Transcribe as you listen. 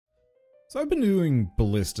So I've been doing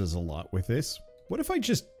ballistas a lot with this. What if I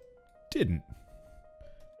just didn't?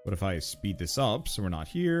 What if I speed this up so we're not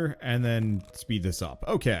here, and then speed this up?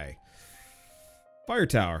 Okay. Fire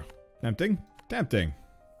tower. Tempting? Tempting.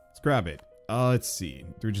 Let's grab it. Let's see.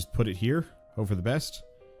 Do we just put it here? Hope for the best?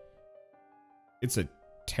 It's a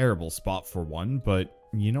terrible spot for one, but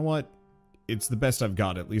you know what? It's the best I've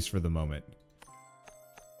got, at least for the moment.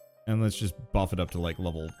 And let's just buff it up to like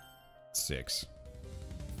level 6.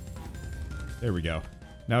 There we go.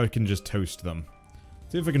 Now I can just toast them.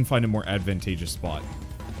 See if I can find a more advantageous spot.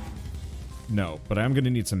 No, but I'm going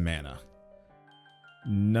to need some mana.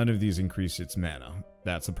 None of these increase its mana.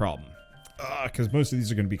 That's a problem. Because most of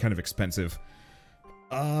these are going to be kind of expensive.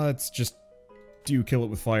 It's just... Do you kill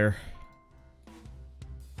it with fire?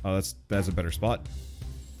 Oh, that's a better spot.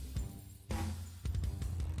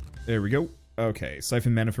 There we go. Okay,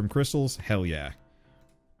 siphon mana from crystals. Hell yeah.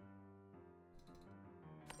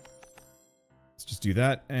 Let's just do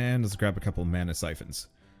that, and let's grab a couple of mana siphons.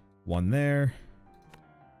 One there.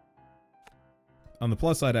 On the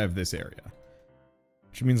plus side, I have this area,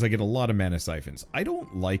 which means I get a lot of mana siphons. I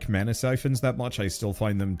don't like mana siphons that much. I still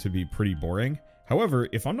find them to be pretty boring. However,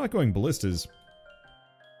 if I'm not going ballistas,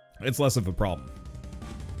 it's less of a problem.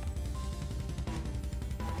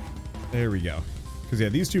 There we go. Because yeah,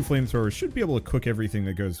 these two flamethrowers should be able to cook everything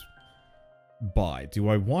that goes by. Do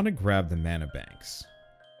I want to grab the mana banks?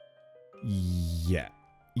 Yeah.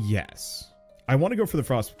 Yes. I want to go for the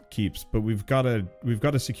frost keeps, but we've got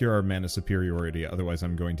to secure our mana superiority, otherwise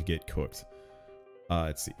I'm going to get cooked.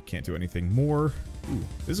 Let's see. Can't do anything more. Ooh,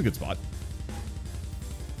 this is a good spot.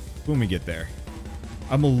 When we get there.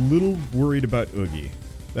 I'm a little worried about Oogie.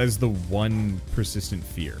 That is the one persistent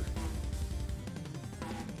fear.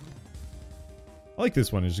 I like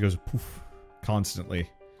this one. It just goes poof constantly.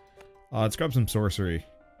 Let's grab some sorcery.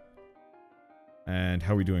 And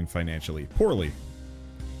how are we doing financially? Poorly.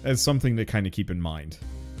 That's something to kind of keep in mind.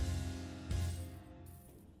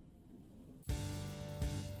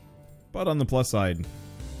 But on the plus side,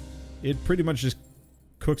 it pretty much just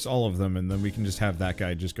cooks all of them, and then we can just have that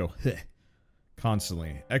guy just go heh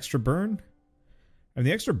constantly. Extra burn? And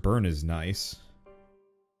the extra burn is nice.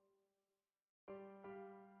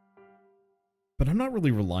 But I'm not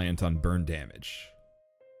really reliant on burn damage.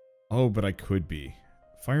 Oh, but I could be.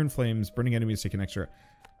 Fire and Flames, burning enemies take an extra...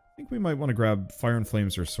 I think we might want to grab Fire and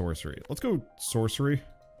Flames or Sorcery. Let's go Sorcery,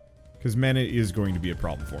 because mana is going to be a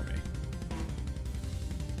problem for me.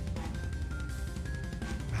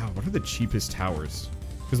 Wow, what are the cheapest towers?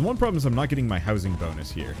 Because the one problem is I'm not getting my housing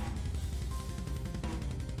bonus here.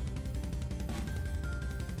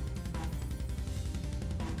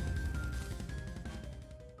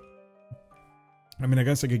 I mean, I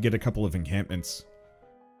guess I could get a couple of encampments.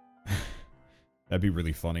 That'd be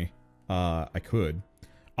really funny. I could.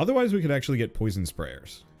 Otherwise, we could actually get poison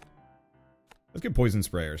sprayers. Let's get poison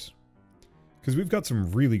sprayers. Because we've got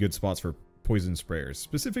some really good spots for poison sprayers.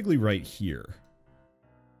 Specifically right here.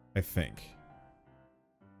 I think.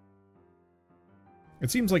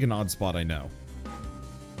 It seems like an odd spot, I know.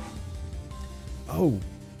 Oh.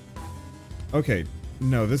 Okay.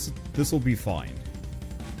 No, this will be fine.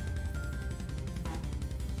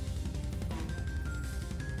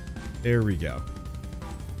 There we go.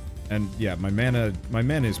 And yeah, my mana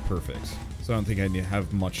is perfect. So I don't think I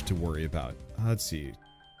have much to worry about. Let's see.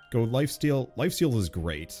 Go lifesteal. Lifesteal is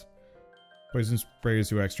great. Poison sprayers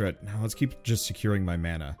do extra. Now let's keep just securing my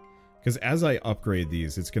mana. Because as I upgrade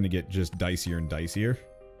these, it's going to get just dicier and dicier.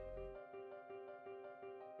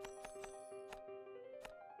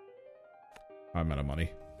 I'm out of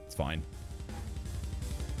money. It's fine.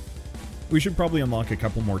 We should probably unlock a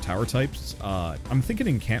couple more tower types. I'm thinking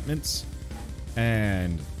encampments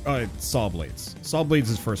and saw blades. Saw blades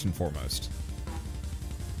is first and foremost.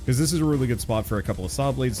 Because this is a really good spot for a couple of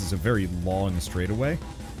saw blades. It's a very long straightaway.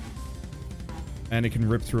 And it can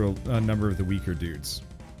rip through a number of the weaker dudes.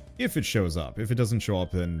 If it shows up. If it doesn't show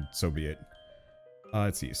up, then so be it.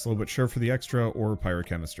 Let's see. Slow but sure for the extra or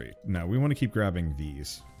pyrochemistry. No, we want to keep grabbing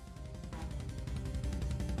these.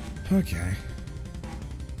 Okay.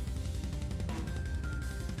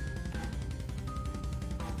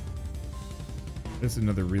 This is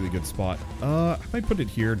another really good spot. I might put it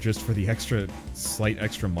here just for the slight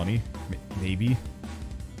extra money. Maybe.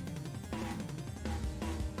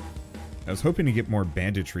 I was hoping to get more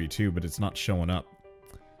banditry too, but it's not showing up.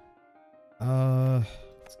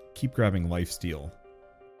 Let's keep grabbing lifesteal.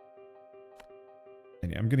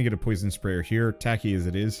 And I'm gonna get a poison sprayer here, tacky as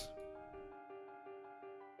it is.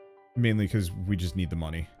 Mainly because we just need the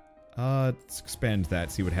money. Let's expand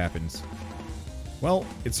that, see what happens. Well,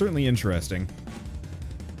 it's certainly interesting.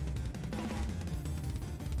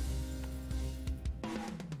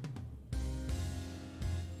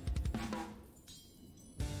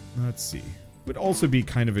 Let's see. Would also be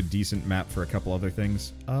kind of a decent map for a couple other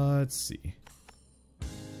things. Let's see.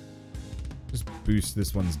 Just boost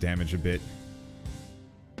this one's damage a bit.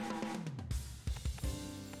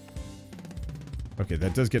 Okay,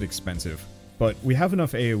 that does get expensive. But we have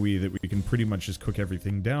enough AoE that we can pretty much just cook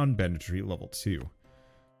everything down. Banditry level 2.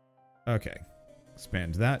 Okay.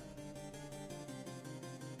 Expand that.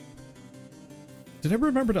 Did I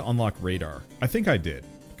remember to unlock radar? I think I did.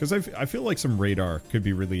 Because I feel like some radar could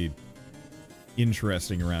be really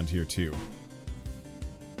interesting around here too.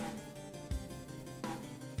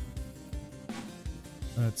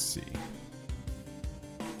 Let's see.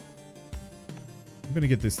 I'm going to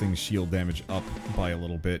get this thing's shield damage up by a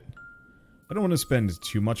little bit. I don't want to spend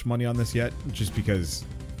too much money on this yet, just because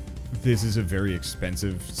this is a very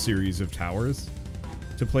expensive series of towers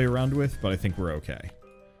to play around with, but I think we're okay.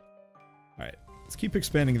 Alright, let's keep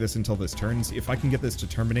expanding this until this turns. If I can get this to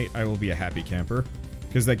terminate, I will be a happy camper,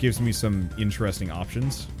 because that gives me some interesting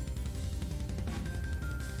options.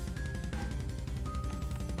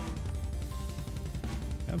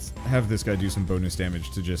 Let's have this guy do some bonus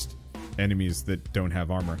damage to just enemies that don't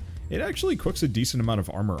have armor. It actually cooks a decent amount of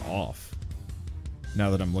armor off, now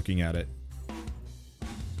that I'm looking at it.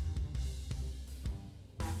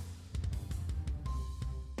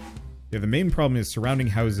 Yeah, the main problem is surrounding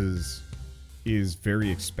houses is very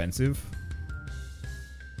expensive.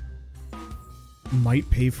 Might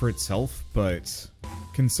pay for itself, but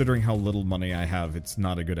considering how little money I have, it's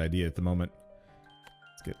not a good idea at the moment.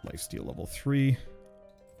 Let's get lifesteal level 3.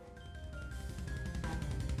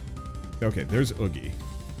 Okay, there's Oogie.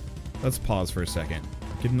 Let's pause for a second.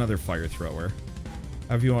 Get another fire thrower.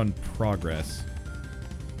 Have you on progress.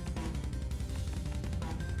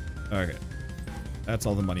 Okay. That's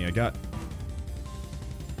all the money I got.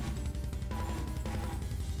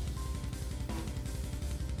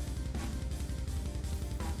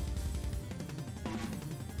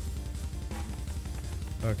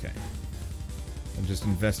 Okay. I'll just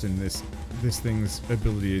invest in this thing's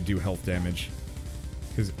ability to do health damage.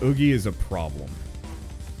 Because Oogie is a problem.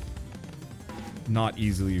 Not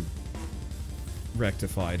easily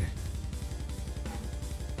rectified.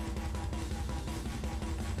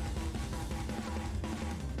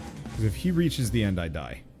 Because if he reaches the end, I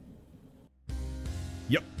die.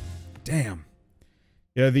 Yep. Damn.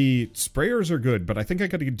 Yeah, the sprayers are good, but I think I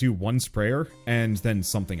gotta do one sprayer and then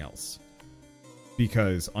something else.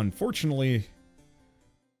 Because, unfortunately,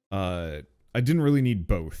 I didn't really need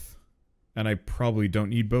both. And I probably don't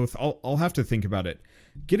need both. I'll have to think about it.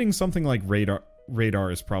 Getting something like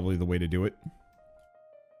radar is probably the way to do it.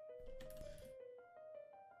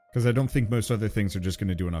 Because I don't think most other things are just going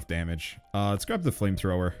to do enough damage. Let's grab the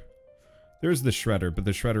flamethrower. There's the shredder, but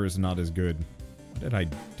the shredder is not as good. Why did I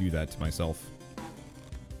do that to myself?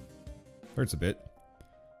 Hurts a bit.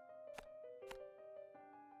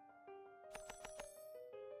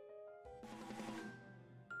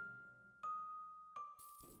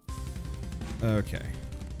 Okay.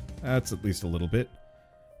 That's at least a little bit.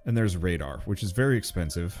 And there's radar, which is very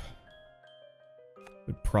expensive.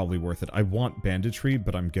 But probably worth it. I want banditry,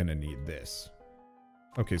 but I'm gonna need this.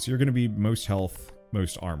 Okay, so you're gonna be most health,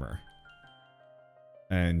 most armor.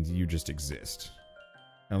 And you just exist.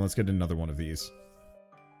 Now let's get another one of these.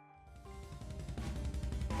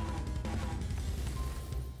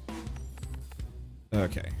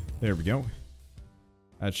 Okay, there we go.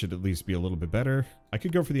 That should at least be a little bit better. I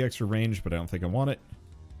could go for the extra range, but I don't think I want it.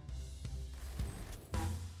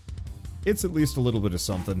 It's at least a little bit of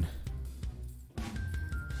something.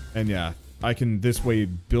 And yeah, I can this way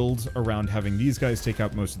build around having these guys take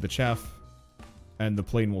out most of the chaff. And the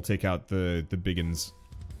plane will take out the biggins.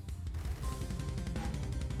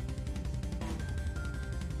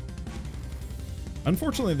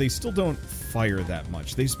 Unfortunately, they still don't fire that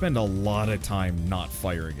much. They spend a lot of time not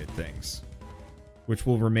firing at things. Which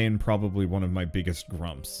will remain probably one of my biggest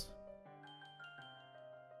grumps.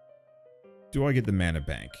 Do I get the mana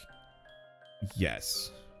bank?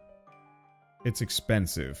 Yes. It's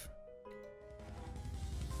expensive.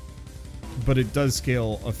 But it does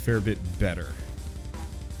scale a fair bit better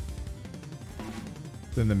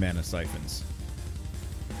than the mana siphons.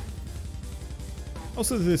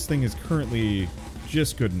 Also, this thing is currently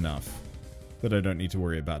just good enough that I don't need to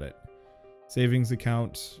worry about it. Savings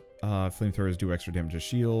account... flamethrowers do extra damage to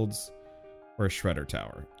shields, or a shredder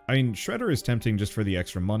tower. I mean, shredder is tempting just for the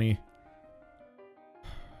extra money,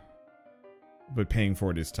 but paying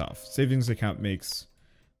for it is tough. Savings account makes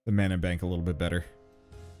the mana bank a little bit better.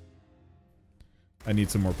 I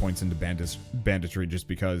need some more points into banditry just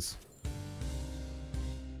because.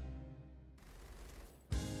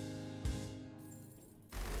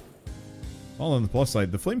 All on the plus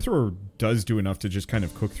side, the flamethrower does do enough to just kind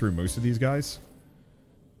of cook through most of these guys.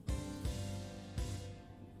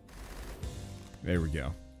 There we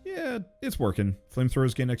go. Yeah, it's working.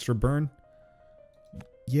 Flamethrowers gain extra burn.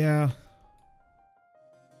 Yeah.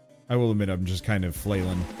 I will admit I'm just kind of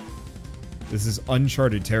flailing. This is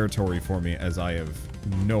uncharted territory for me, as I have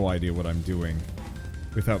no idea what I'm doing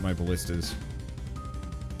without my ballistas.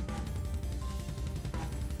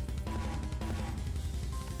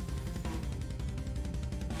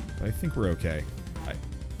 I think we're okay.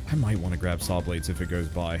 I might want to grab saw blades if it goes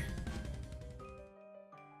by.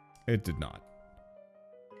 It did not.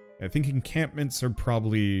 I think encampments are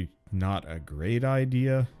probably not a great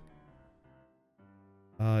idea.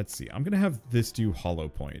 Let's see. I'm going to have this do hollow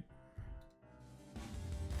point.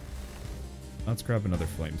 Let's grab another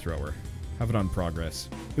flamethrower. Have it on progress.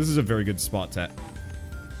 This is a very good spot to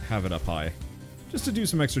have it up high. Just to do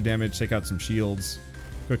some extra damage, take out some shields,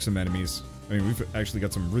 cook some enemies. I mean, we've actually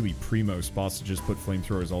got some really primo spots to just put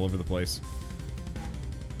flamethrowers all over the place.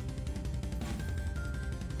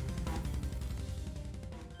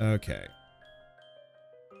 Okay.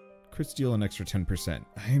 Crits deal an extra 10%.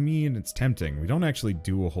 I mean, it's tempting. We don't actually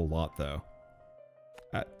do a whole lot, though.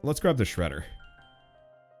 Let's grab the Shredder.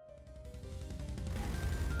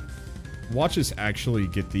 Watch us actually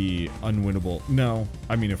get the unwinnable... No.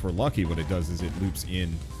 I mean, if we're lucky, what it does is it loops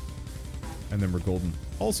in. And then we're golden.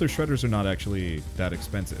 Also, Shredders are not actually that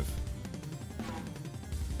expensive.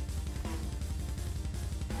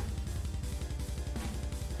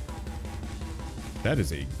 That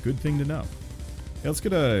is a good thing to know. Yeah, let's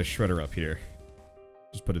get a Shredder up here.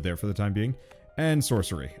 Just put it there for the time being. And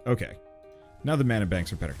sorcery. Okay. Now the mana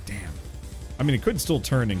banks are better. Damn. I mean, it could still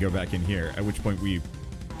turn and go back in here, at which point we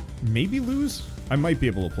maybe lose? I might be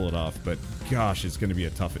able to pull it off, but gosh, it's going to be a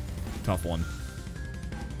tough one.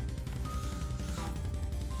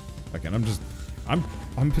 Again,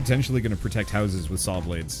 I'm potentially going to protect houses with saw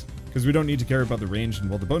blades, because we don't need to care about the range, and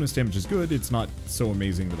while the bonus damage is good, it's not so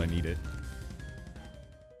amazing that I need it.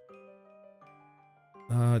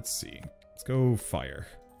 Let's see. Let's go fire.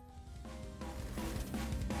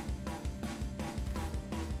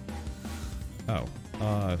 Oh,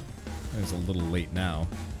 it's a little late now.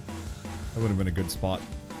 That would have been a good spot.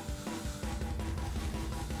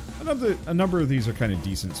 A number of these are kind of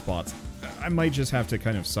decent spots. I might just have to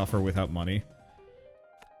kind of suffer without money.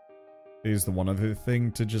 Is the one other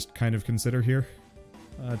thing to just kind of consider here.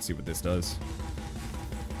 Let's see what this does.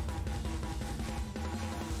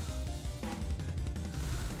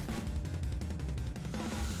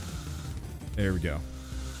 There we go.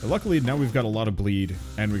 But luckily, now we've got a lot of bleed,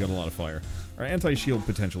 and we got a lot of fire. Our anti-shield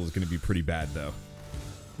potential is going to be pretty bad, though.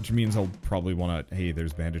 Which means I'll probably want to... Hey,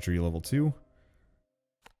 there's banditry level 2.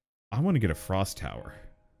 I want to get a frost tower.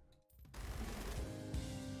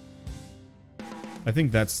 I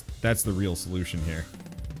think that's the real solution here.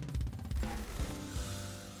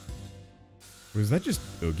 Was that just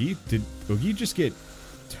Oogie? Did Oogie just get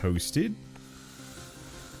toasted?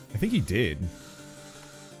 I think he did.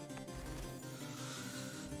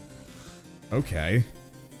 Okay.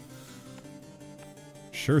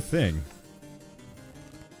 Sure thing.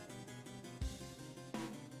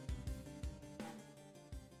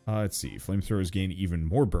 Let's see. Flamethrowers gain even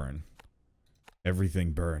more burn.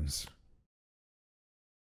 Everything burns.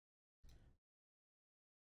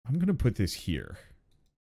 I'm going to put this here.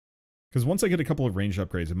 Because once I get a couple of ranged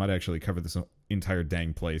upgrades, it might actually cover this entire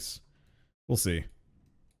dang place. We'll see.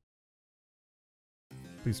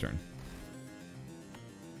 Please turn.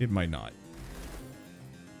 It might not.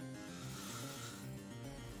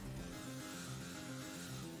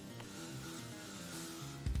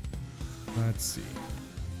 Let's see.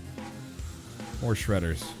 More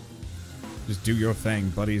shredders. Just do your thing,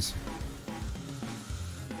 buddies.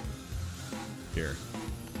 Here.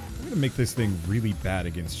 I'm gonna make this thing really bad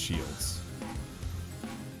against shields.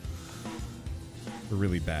 Or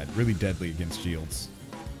really bad. Really deadly against shields.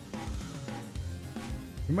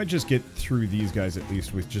 We might just get through these guys at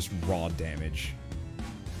least with just raw damage.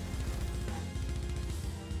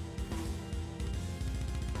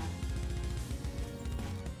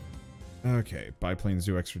 Okay, biplanes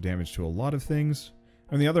do extra damage to a lot of things.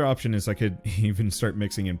 And the other option is I could even start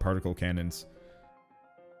mixing in particle cannons.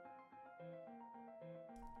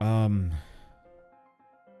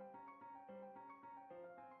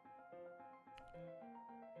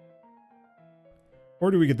 Or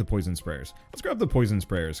do we get the poison sprayers? Let's grab the poison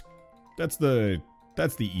sprayers. That's the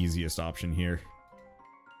easiest option here.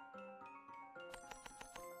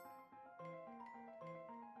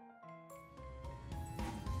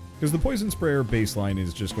 Because the poison sprayer baseline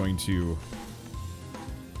is just going to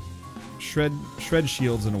shred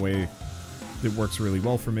shields in a way It works really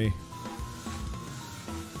well for me.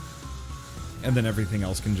 And then everything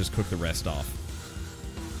else can just cook the rest off.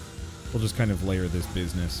 We'll just kind of layer this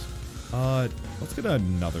business. Let's get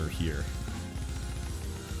another here.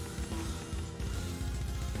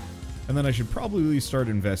 And then I should probably start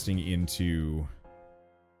investing into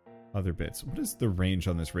other bits. What is the range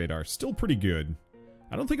on this radar? Still pretty good.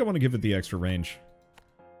 I don't think I want to give it the extra range.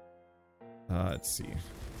 Let's see.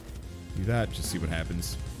 Do that, just see what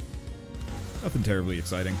happens. Nothing terribly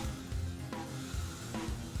exciting.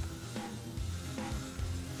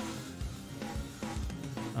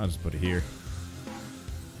 I'll just put it here.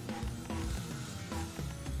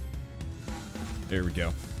 There we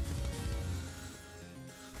go.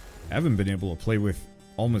 I haven't been able to play with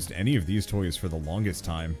almost any of these toys for the longest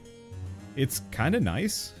time. It's kind of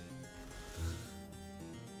nice.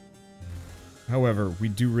 However, we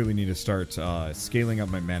do really need to start scaling up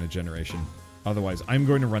my mana generation. Otherwise, I'm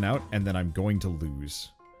going to run out, and then I'm going to lose.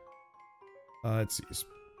 Let's see.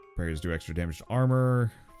 Sprayers do extra damage to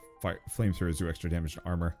armor. Flamethrowers do extra damage to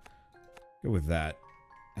armor. Go with that.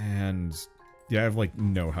 And yeah, I have like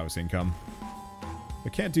no house income. I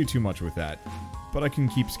can't do too much with that. But I can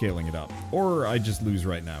keep scaling it up. Or I just lose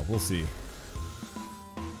right now. We'll see.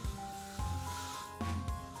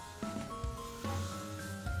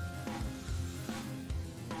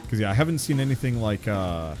 Because yeah, I haven't seen anything like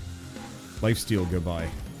Lifesteal go by.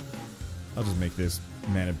 I'll just make this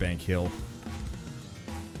Mana Bank Hill.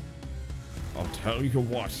 I'll tell you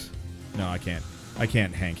what. No, I can't. I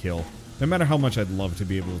can't Hank Hill. No matter how much I'd love to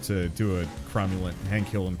be able to do a cromulent Hank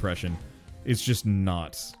Hill impression, it's just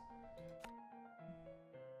not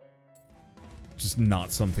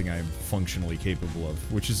something I'm functionally capable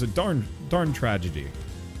of, which is a darn tragedy.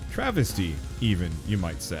 Travesty, even, you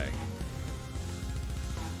might say.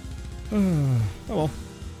 Oh well.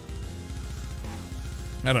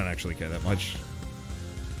 I don't actually care that much.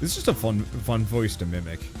 It's just a fun voice to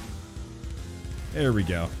mimic. There we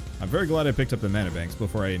go. I'm very glad I picked up the mana banks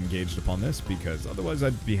before I engaged upon this, because otherwise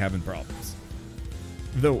I'd be having problems.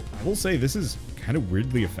 Though, I will say, this is kind of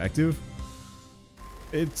weirdly effective.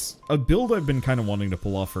 It's a build I've been kind of wanting to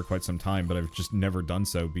pull off for quite some time, but I've just never done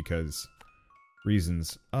so because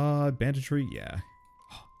reasons. Banditry? Yeah.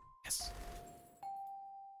 Yes.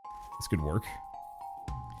 That's good work.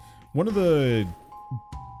 One of the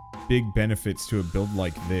big benefits to a build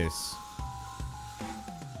like this...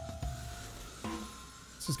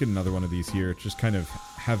 Let's just get another one of these here. Just kind of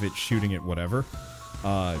have it shooting at whatever.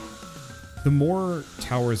 The more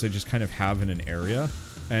towers I just kind of have in an area,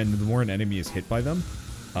 and the more an enemy is hit by them,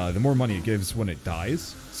 the more money it gives when it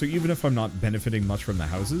dies. So even if I'm not benefiting much from the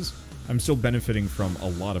houses, I'm still benefiting from a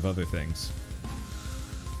lot of other things.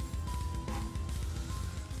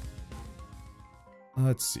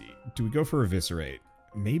 Let's see. Do we go for Eviscerate?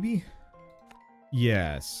 Maybe?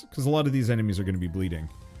 Yes, because a lot of these enemies are going to be bleeding,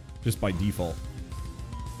 just by default.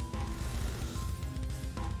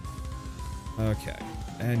 Okay,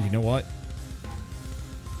 and you know what?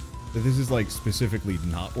 This is, like, specifically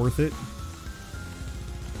not worth it.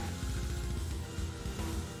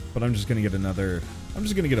 But I'm just gonna get another... I'm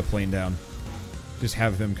just gonna get a plane down. Just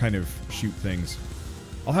have them kind of shoot things.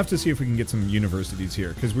 I'll have to see if we can get some universities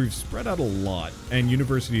here, because we've spread out a lot, and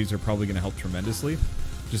universities are probably gonna help tremendously.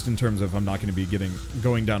 Just in terms of I'm not gonna be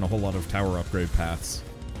going down a whole lot of tower upgrade paths.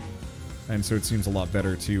 And so it seems a lot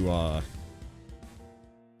better to,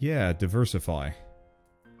 yeah, diversify.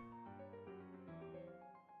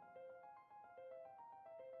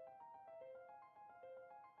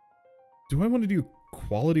 Do I want to do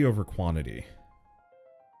quality over quantity?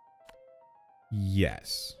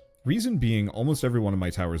 Yes. Reason being, almost every one of my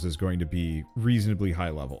towers is going to be reasonably high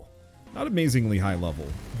level. Not amazingly high level,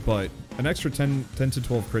 but an extra 10 to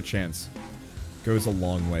 12 crit chance goes a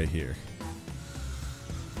long way here.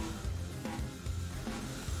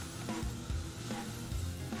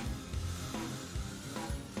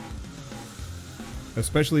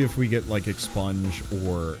 Especially if we get, like, Expunge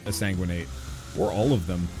or a Sanguinate, or all of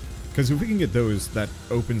them. Because if we can get those, that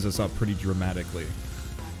opens us up pretty dramatically.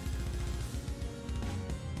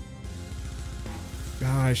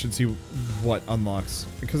 I should see what unlocks.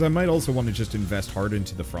 Because I might also want to just invest hard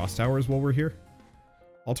into the Frost Towers while we're here.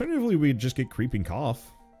 Alternatively, we'd just get Creeping Cough.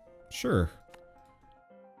 Sure.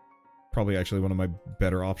 Probably actually one of my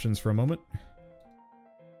better options for a moment.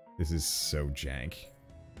 This is so jank.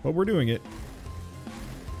 But we're doing it.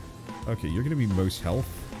 Okay, you're going to be most health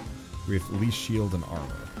with least shield and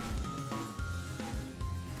armor.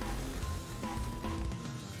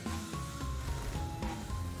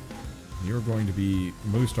 You're going to be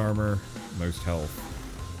most armor, most health,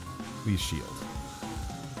 least shield.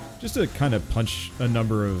 Just to kind of punch a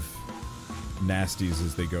number of nasties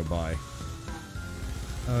as they go by.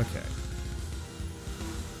 Okay.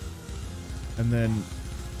 And then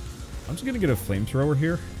I'm just gonna get a flamethrower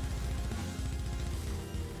here.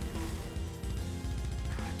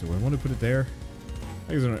 Do I want to put it there?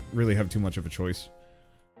 I guess I don't really have too much of a choice.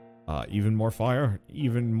 Even more fire?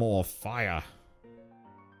 Even more fire.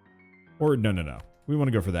 Or, no. We want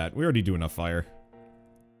to go for that. We already do enough fire.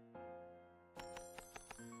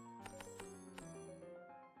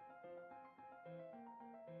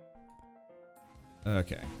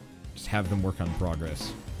 Okay. Just have them work on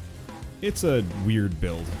progress. It's a weird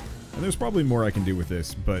build. And there's probably more I can do with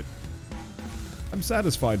this, but I'm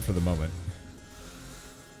satisfied for the moment.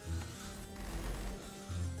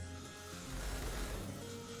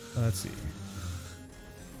 Let's see.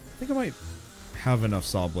 I think I might have enough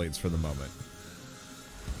saw blades for the moment.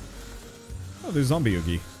 Oh, there's Zombie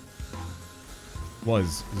Oogie.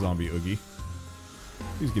 Was Zombie Oogie.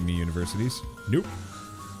 Please give me universities. Nope.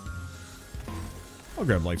 I'll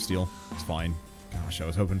grab lifesteal. It's fine. Gosh, I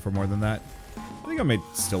was hoping for more than that. I think I might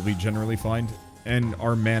still be generally fine. And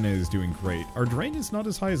our mana is doing great. Our drain is not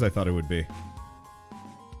as high as I thought it would be.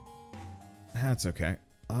 That's okay.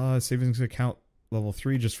 Savings account level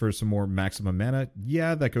 3 just for some more maximum mana.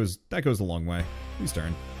 Yeah, that goes a long way. Please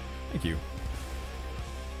turn. Thank you.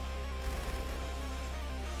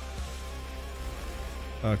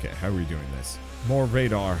 Okay, how are we doing this? More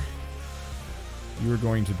radar. You are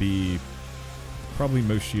going to be probably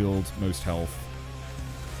most shield, most health.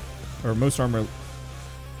 Or most armor.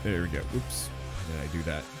 There we go. Oops. Why did I do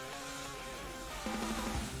that?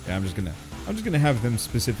 Yeah, I'm just gonna have them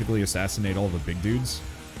specifically assassinate all the big dudes.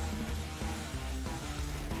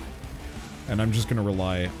 And I'm just gonna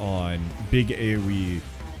rely on big AoE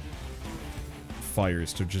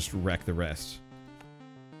fires to just wreck the rest.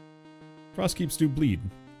 Frostkeeps do bleed.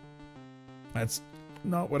 That's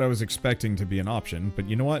not what I was expecting to be an option, but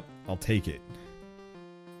you know what? I'll take it.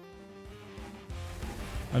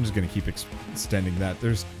 I'm just going to keep extending that.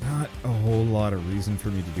 There's not a whole lot of reason for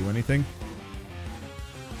me to do anything.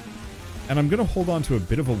 And I'm going to hold on to a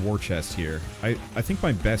bit of a war chest here. I think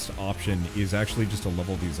my best option is actually just to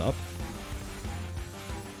level these up.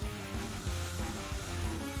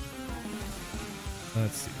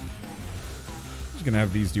 Let's see. I'm just going to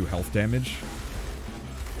have these do health damage.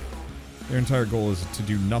 Their entire goal is to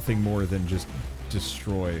do nothing more than just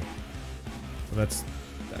destroy. So that's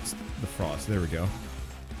the frost. There we go.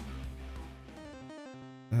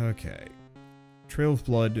 Okay. Trail of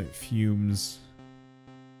Blood, Fumes,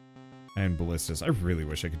 and Ballistas. I really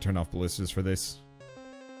wish I could turn off Ballistas for this.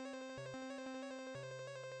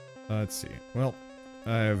 Let's see. Well,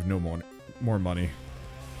 I have no more money.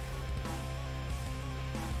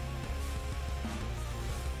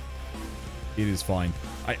 It is fine.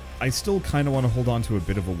 I still kind of want to hold on to a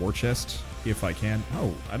bit of a war chest, if I can.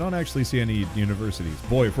 Oh, I don't actually see any universities.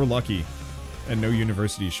 Boy, if we're lucky and no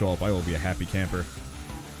universities show up, I will be a happy camper.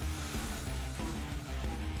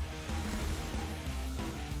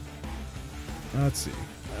 Let's see.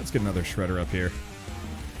 Let's get another shredder up here.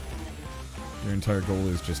 Your entire goal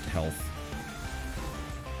is just health.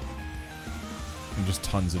 And just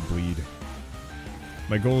tons of bleed.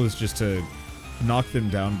 My goal is just to knock them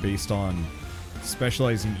down based on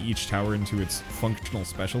specializing each tower into its functional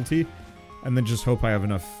specialty, and then just hope I have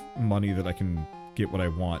enough money that I can get what I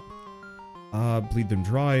want. Bleed them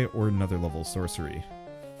dry or another level sorcery.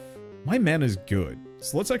 My mana is good,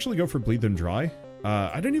 so let's actually go for bleed them dry.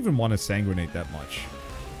 I don't even want to sanguinate that much.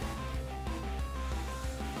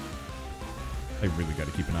 I really got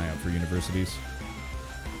to keep an eye out for universities.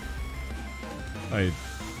 I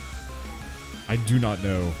do not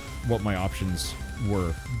know what my options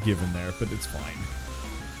were given there, but it's fine.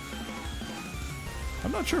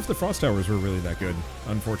 I'm not sure if the frost towers were really that good,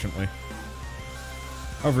 unfortunately.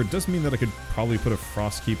 However, it does mean that I could probably put a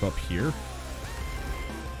frost keep up here.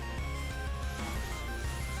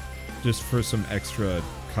 Just for some extra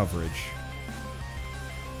coverage.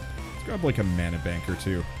 Let's grab like a mana bank or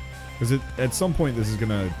two. Because at some point this is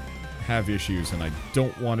gonna have issues and I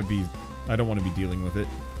don't want to be dealing with it.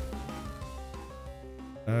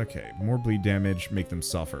 Okay, more bleed damage, make them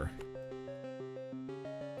suffer.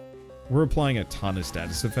 We're applying a ton of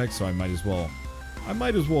status effects, so I might as well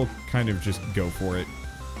kind of just go for it.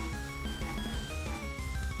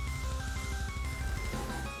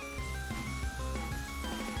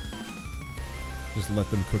 Just let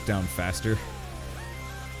them cook down faster.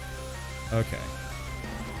 Okay.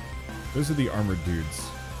 Those are the armored dudes,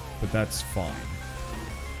 but that's fine.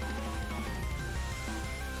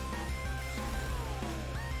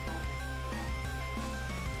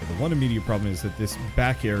 The one immediate problem is that this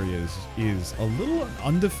back area is a little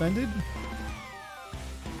undefended.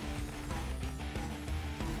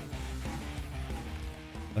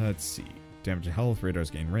 Let's see. Damage to health, radars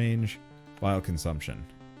gain range, vial consumption.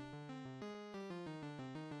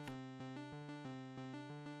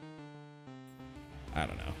 I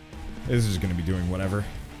don't know. This is going to be doing whatever.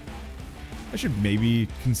 I should maybe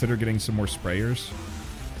consider getting some more sprayers.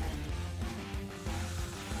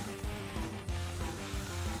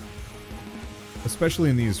 Especially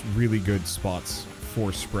in these really good spots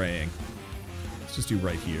for spraying. Let's just do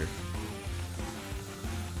right here.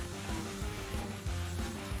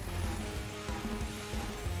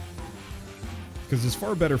 Because it's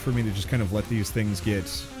far better for me to just kind of let these things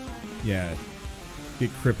get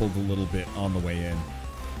crippled a little bit on the way in.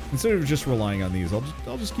 Instead of just relying on these,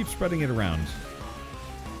 I'll just keep spreading it around.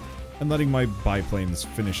 And letting my biplanes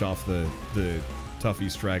finish off the toughy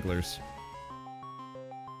stragglers.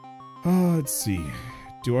 Let's see.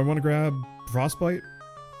 Do I want to grab Frostbite?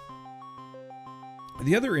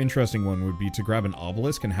 The other interesting one would be to grab an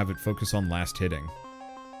Obelisk and have it focus on last hitting.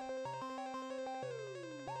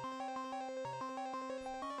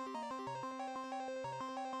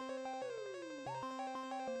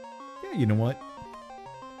 Yeah, you know what?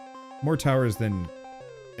 More towers than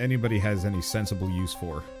anybody has any sensible use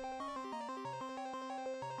for.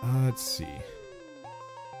 Let's see.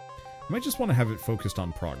 I might just want to have it focused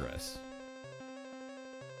on progress.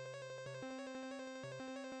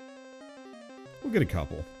 We'll get a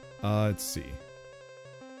couple. Let's see.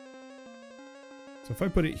 So if I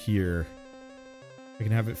put it here, I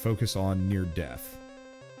can have it focus on near death.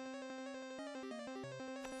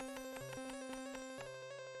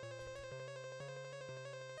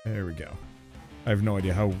 There we go. I have no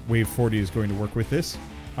idea how Wave 40 is going to work with this.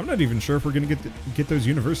 I'm not even sure if we're going to get those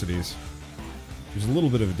universities. There's a little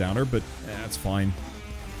bit of a downer, but that's fine.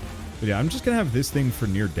 But yeah, I'm just going to have this thing for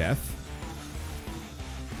near death.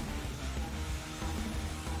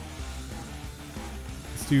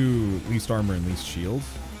 Let's do least armor and least shield.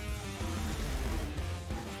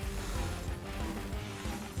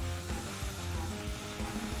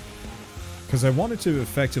 Because I wanted to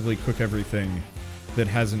effectively cook everything that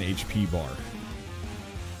has an HP bar.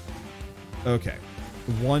 Okay.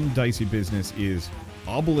 One dicey business is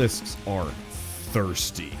obelisks are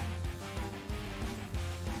thirsty.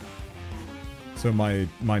 So my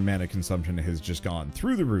mana consumption has just gone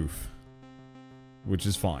through the roof. Which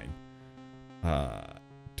is fine.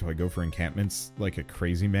 Do I go for encampments like a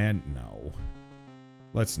crazy man? No.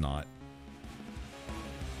 Let's not.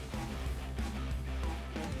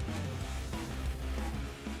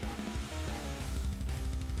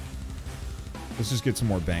 Let's just get some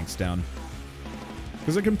more banks down.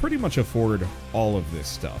 Because I can pretty much afford all of this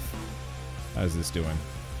stuff. How's this doing?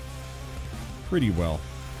 Pretty well.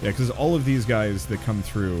 Yeah, because all of these guys that come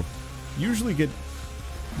through usually get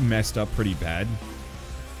messed up pretty bad.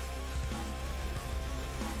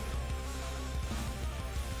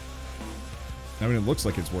 I mean, it looks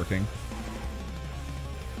like it's working.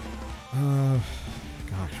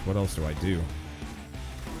 Gosh, what else do I do?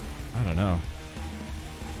 I don't know.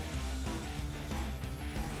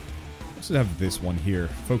 Let's have this one here,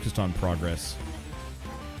 focused on progress.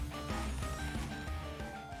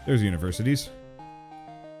 There's universities.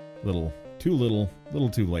 Little too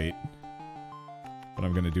late. But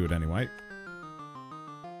I'm gonna do it anyway.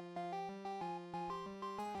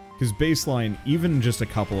 Because baseline, even just a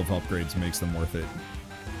couple of upgrades makes them worth it.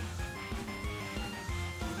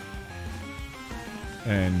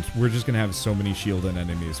 And we're just gonna have so many shielded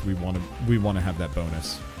enemies. We wanna have that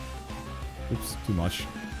bonus. Oops, too much.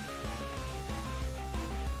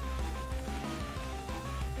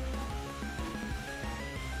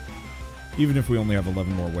 Even if we only have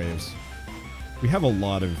 11 more waves. We have a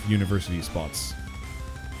lot of university spots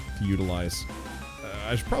to utilize.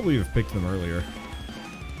 I should probably have picked them earlier.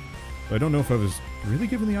 But I don't know if I was really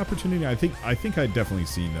given the opportunity. I think I'd definitely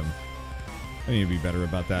seen them. I need to be better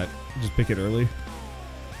about that. Just pick it early.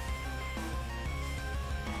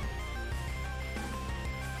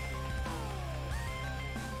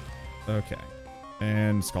 Okay.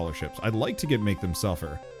 And scholarships. I'd like to make them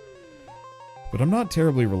suffer. But I'm not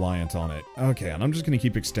terribly reliant on it. Okay, and I'm just going to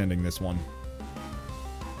keep extending this one.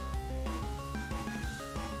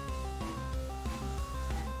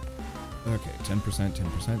 Okay, 10%,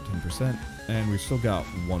 10%, 10%. And we've still got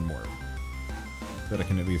one more that I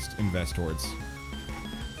can at least invest towards.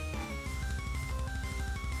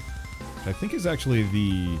 Which I think is actually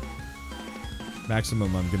the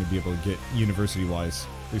maximum I'm going to be able to get university-wise.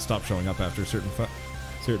 They stop showing up after a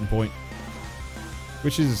certain point.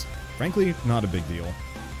 Which is, frankly, not a big deal.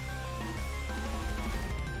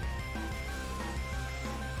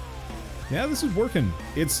 Yeah, this is working.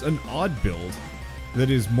 It's an odd build that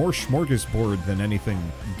is more smorgasbord than anything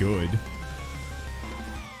good.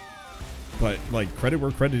 But, like, credit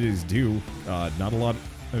where credit is due. Not a lot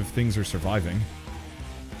of things are surviving.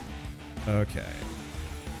 Okay.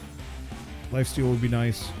 Lifesteal would be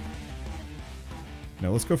nice.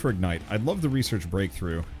 No, let's go for Ignite. I'd love the Research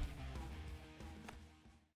Breakthrough.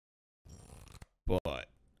 But,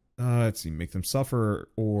 let's see. Make them suffer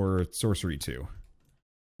or Sorcery 2.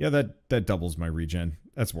 Yeah, that doubles my regen.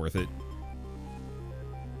 That's worth it.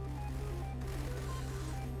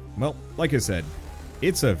 Well, like I said,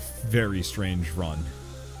 it's a very strange run.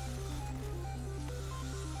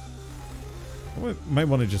 I might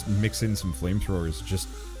want to just mix in some flamethrowers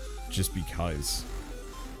just because.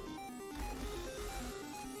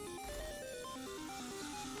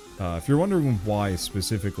 If you're wondering why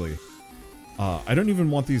specifically, I don't even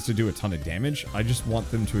want these to do a ton of damage. I just want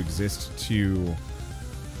them to exist to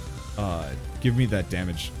give me that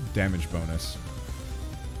damage bonus.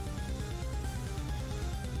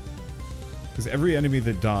 Because every enemy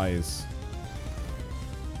that dies,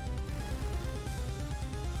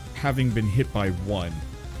 having been hit by one,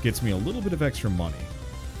 gets me a little bit of extra money.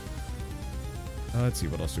 Let's see,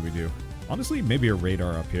 what else do we do? Honestly, maybe a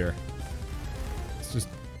radar up here. Let's just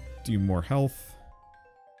do more health.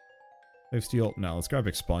 Lifesteal. No, let's grab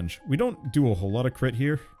Expunge. We don't do a whole lot of crit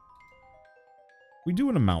here. We do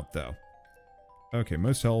an amount, though. Okay,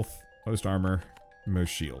 most health, most armor, most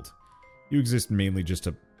shield. You exist mainly just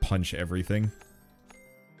to punch everything.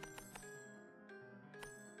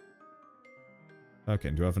 Okay,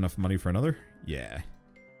 do I have enough money for another? Yeah.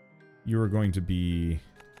 You are going to be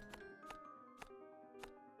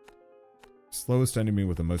slowest enemy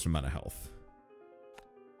with the most amount of health.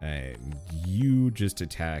 And you just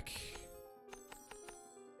attack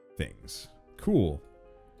things. Cool.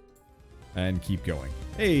 And keep going.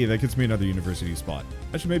 Hey, that gets me another university spot.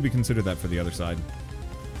 I should maybe consider that for the other side.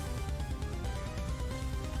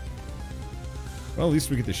 Well, at least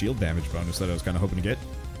we get the shield damage bonus that I was kind of hoping to get.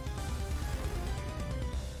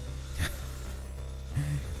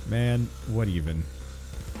 Man, what even?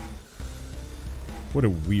 What a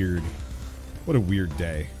weird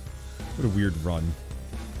day. What a weird run.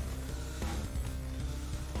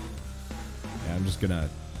 Yeah, I'm just gonna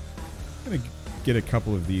get a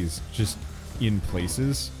couple of these just in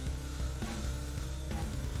places.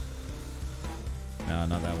 No,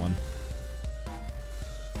 not that one.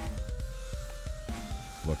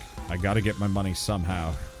 Look, I gotta get my money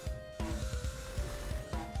somehow.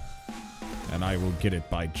 And I will get it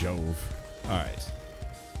by Jove. Alright.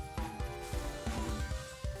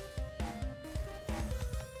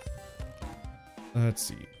 Let's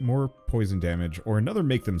see. More poison damage, or another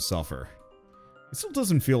make them suffer. It still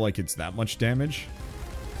doesn't feel like it's that much damage,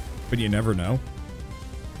 but you never know.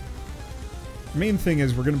 Main thing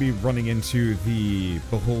is we're going to be running into the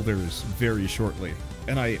Beholders very shortly,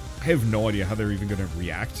 and I have no idea how they're even going to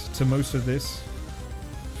react to most of this.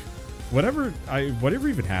 Whatever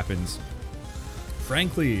even happens,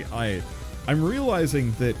 frankly, I'm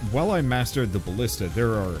realizing that while I mastered the Ballista,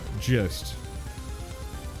 there are just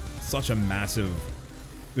such a massive...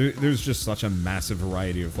 There's just such a massive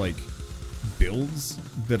variety of, like, builds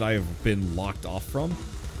that I have been locked off from.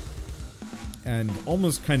 And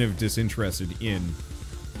almost kind of disinterested in.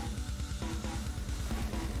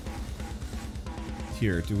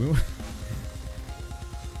 Here, do we...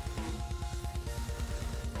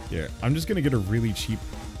 Here, I'm just gonna get a really cheap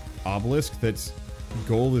obelisk that's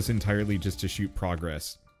goal is entirely just to shoot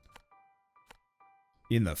progress.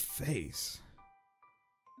 In the face.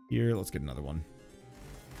 Here, let's get another one.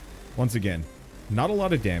 Once again, not a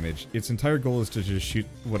lot of damage. Its entire goal is to just shoot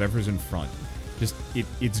whatever's in front.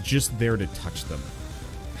 It's just there to touch them.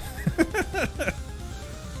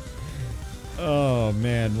 Oh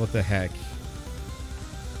man, what the heck.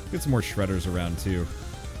 Get some more shredders around too.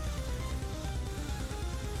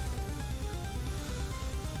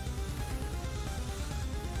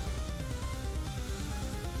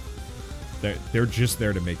 They're just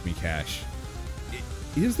there to make me cash.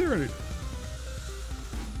 Is there a...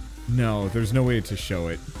 No, there's no way to show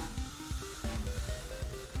it.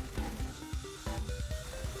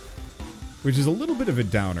 Which is a little bit of a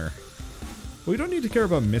downer. But we don't need to care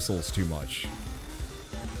about missiles too much.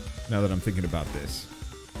 Now that I'm thinking about this.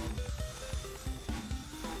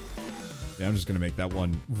 Yeah, I'm just gonna make that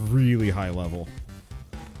one really high level.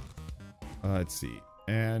 Let's see.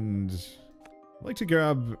 And... I'd like to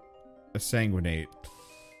grab a Sanguinate.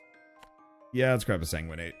 Yeah, let's grab a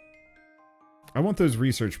Sanguinate. I want those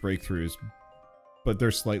research breakthroughs, but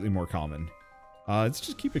they're slightly more common. Let's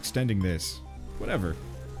just keep extending this. Whatever.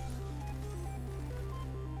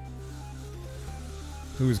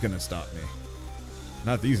 Who's gonna stop me?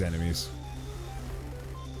 Not these enemies.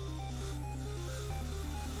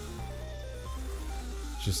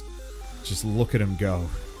 Just look at him go.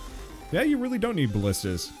 Yeah, you really don't need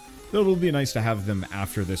ballistas. Though it'll be nice to have them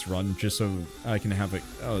after this run, just so I can have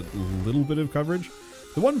a little bit of coverage.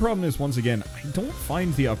 The one problem is, once again, I don't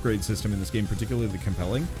find the upgrade system in this game particularly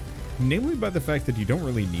compelling. Namely by the fact that you don't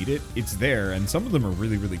really need it. It's there, and some of them are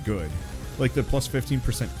really, really good. Like the plus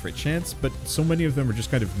 15% crit chance, but so many of them are just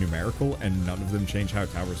kind of numerical, and none of them change how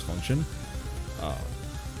towers function.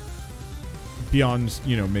 Beyond,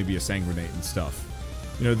 you know, maybe a sanguinate and stuff.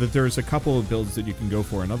 You know, that there's a couple of builds that you can go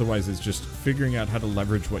for, and otherwise it's just figuring out how to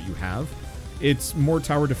leverage what you have. It's more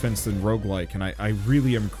tower defense than roguelike, and I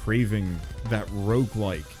really am craving that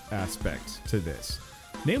roguelike aspect to this.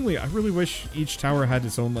 Namely, I really wish each tower had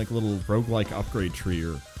its own, like, little roguelike upgrade tree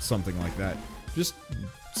or something like that. Just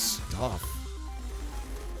stuff.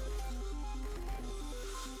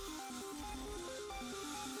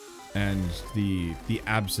 And the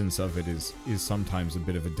absence of it is sometimes a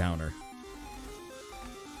bit of a downer.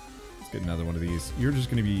 Let's get another one of these. You're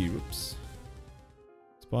just gonna be, whoops.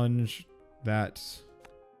 Sponge, that.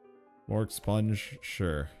 More sponge,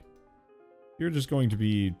 sure. You're just going to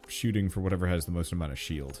be shooting for whatever has the most amount of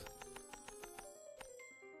shield.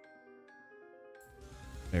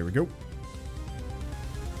 There we go.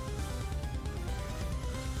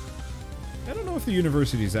 I don't know if the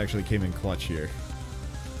universities actually came in clutch here.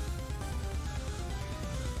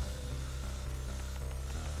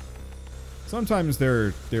 Sometimes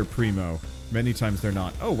they're primo. Many times they're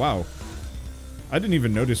not. Oh, wow. I didn't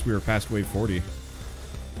even notice we were past wave 40.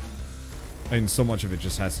 And so much of it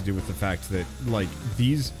just has to do with the fact that, like,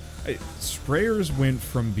 these sprayers went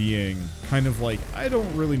from being kind of like, I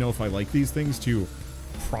don't really know if I like these things, to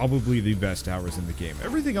probably the best towers in the game.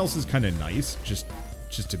 Everything else is kind of nice, just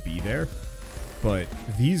to be there. But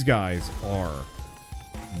these guys are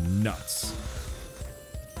nuts.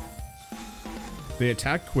 They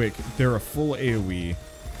attack quick, they're a full AoE,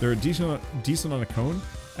 they're decent on a cone,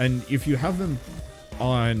 and if you have them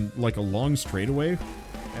on, like, a long straightaway,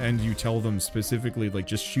 and you tell them specifically, like,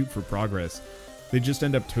 just shoot for progress, they just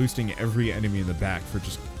end up toasting every enemy in the back for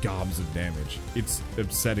just gobs of damage. It's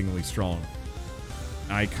upsettingly strong.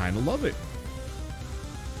 I kind of love it.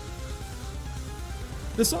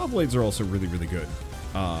 The saw blades are also really, really good.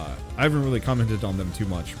 I haven't really commented on them too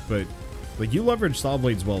much, but, like, you leverage saw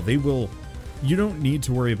blades well, they will... You don't need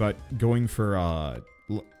to worry about going for,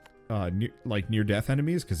 near-death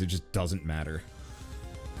enemies, because it just doesn't matter.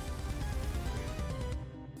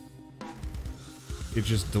 It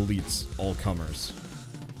just deletes all comers.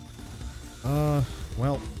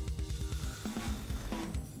 Well...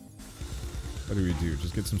 What do we do?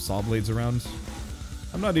 Just get some saw blades around?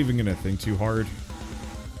 I'm not even gonna think too hard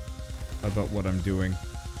about what I'm doing.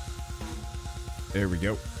 There we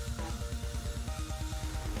go.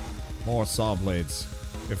 More saw blades.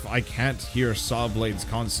 If I can't hear saw blades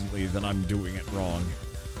constantly, then I'm doing it wrong.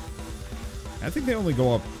 I think they only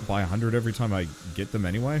go up by 100 every time I get them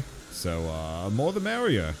anyway. So, more the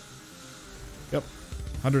merrier. Yep,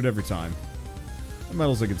 100 every time. I might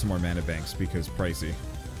also get some more mana banks because pricey.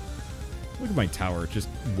 Look at my tower, just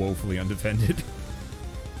woefully undefended.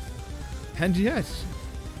 And yet,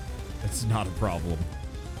 it's not a problem.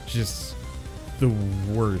 Just the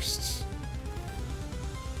worst.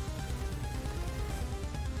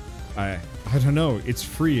 I don't know, it's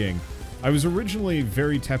freeing. I was originally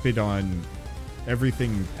very tepid on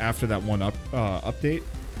everything after that one update.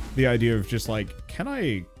 The idea of just like, can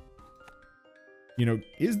I, you know,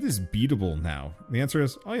 is this beatable now? And the answer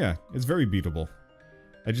is, oh yeah, it's very beatable.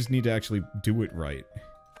 I just need to actually do it right.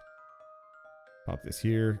 Pop this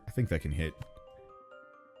here. I think that can hit.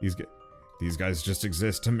 These guys just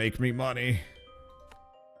exist to make me money.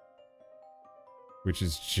 Which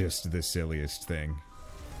is just the silliest thing.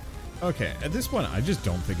 Okay, at this point, I just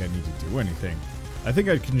don't think I need to do anything. I think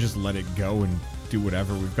I can just let it go and do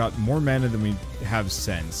whatever. We've got more mana than we have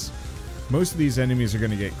sense. Most of these enemies are going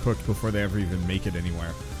to get cooked before they ever even make it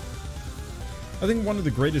anywhere. I think one of the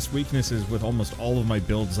greatest weaknesses with almost all of my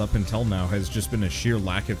builds up until now has just been a sheer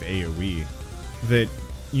lack of AoE. That,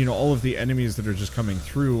 you know, all of the enemies that are just coming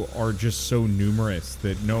through are just so numerous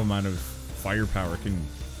that no amount of firepower can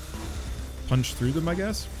punch through them, I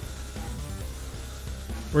guess.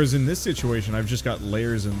 Whereas in this situation, I've just got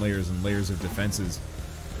layers and layers and layers of defenses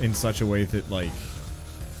in such a way that, like,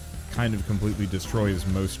 kind of completely destroys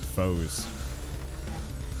most foes.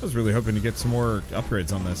 I was really hoping to get some more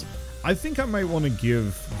upgrades on this. I think I might want to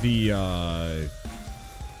give the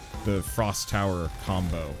Frost Tower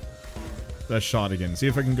combo a shot again. See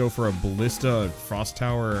if I can go for a Ballista Frost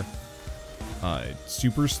Tower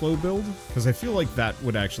super slow build, because I feel like that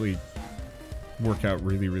would actually work out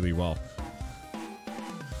really, really well.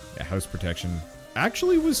 Yeah, house protection.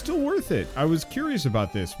 actually was still worth it. I was curious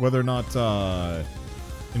about this, whether or not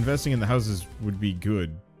investing in the houses would be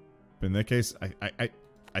good. But in that case, I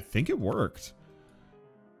think it worked.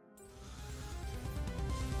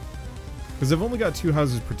 Because I've only got 2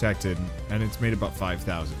 houses protected, and it's made about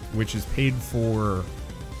 5,000, which is paid for,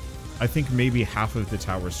 I think, maybe half of the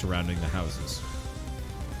towers surrounding the houses.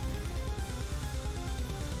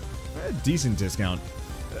 A decent discount.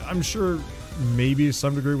 I'm sure maybe to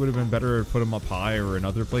some degree would have been better to put them up high or in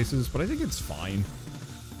other places, but I think it's fine.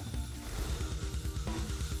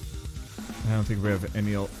 I don't think we have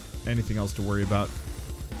anything else to worry about.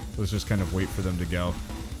 Let's just kind of wait for them to go.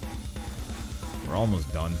 We're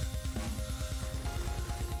almost done.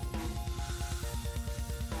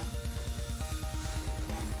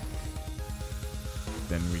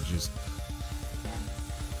 Then we're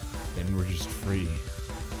just free.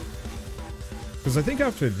 Because I think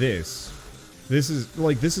after this is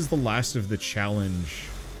the last of the challenge.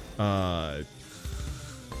 I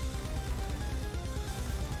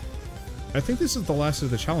think this is the last of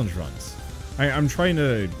the challenge runs. I'm trying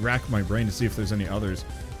to rack my brain to see if there's any others.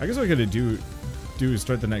 I guess what I gotta do is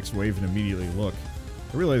start the next wave and immediately look.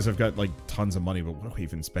 I realize I've got like tons of money, but what do I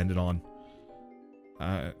even spend it on?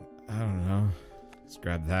 I don't know. Let's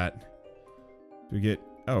grab that. Do we get...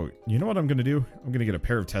 Oh, you know what I'm gonna do? I'm gonna get a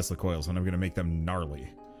pair of Tesla coils and I'm gonna make them gnarly.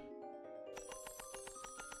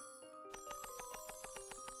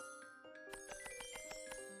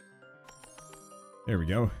 There we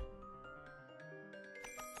go.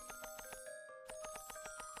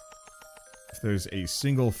 If there's a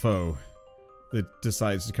single foe that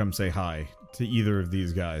decides to come say hi to either of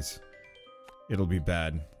these guys, it'll be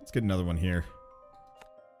bad. Let's get another one here.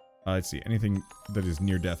 Let's see, anything that is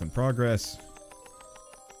near death in progress.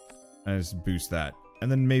 I just boost that.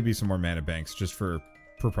 And then maybe some more mana banks, just for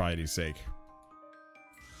propriety's sake.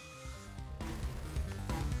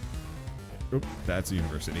 Oop, that's a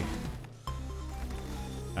university.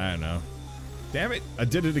 I don't know. Damn it, I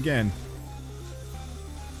did it again.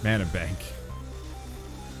 Mana bank.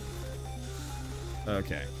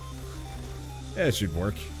 Okay. Yeah, it should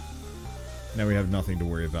work. Now we have nothing to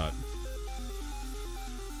worry about.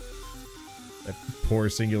 That poor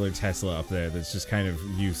singular Tesla up there that's just kind of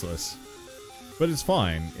useless. But it's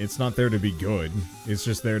fine. It's not there to be good. It's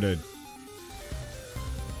just there to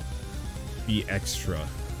be extra.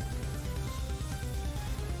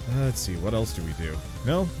 Let's see, what else do we do?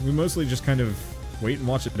 No, we mostly just kind of wait and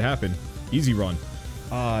watch it happen. Easy run.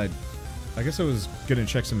 I guess I was gonna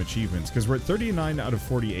check some achievements, because we're at 39 out of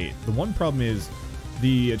 48. The one problem is,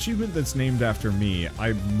 the achievement that's named after me,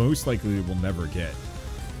 I most likely will never get.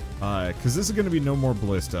 Because this is going to be no more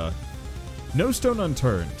Ballista. No Stone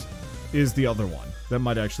Unturned is the other one. That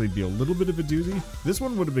might actually be a little bit of a doozy. This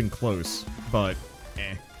one would have been close, but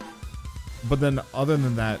eh. But then, other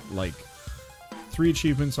than that, like, 3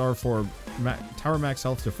 achievements are for tower max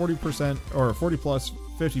health to 40%, or 40 plus,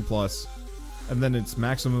 50 plus, and then it's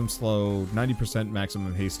maximum slow, 90%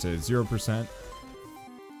 maximum haste to 0%.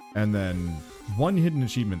 And then 1 hidden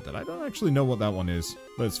achievement that I don't actually know what that one is,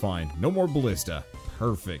 but it's fine. No more Ballista.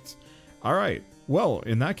 Perfect. Alright, well,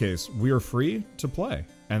 in that case, we are free to play,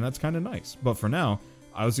 and that's kind of nice. But for now,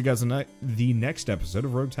 I will see you guys in the next episode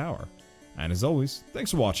of Rogue Tower. And as always, thanks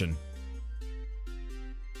for watching.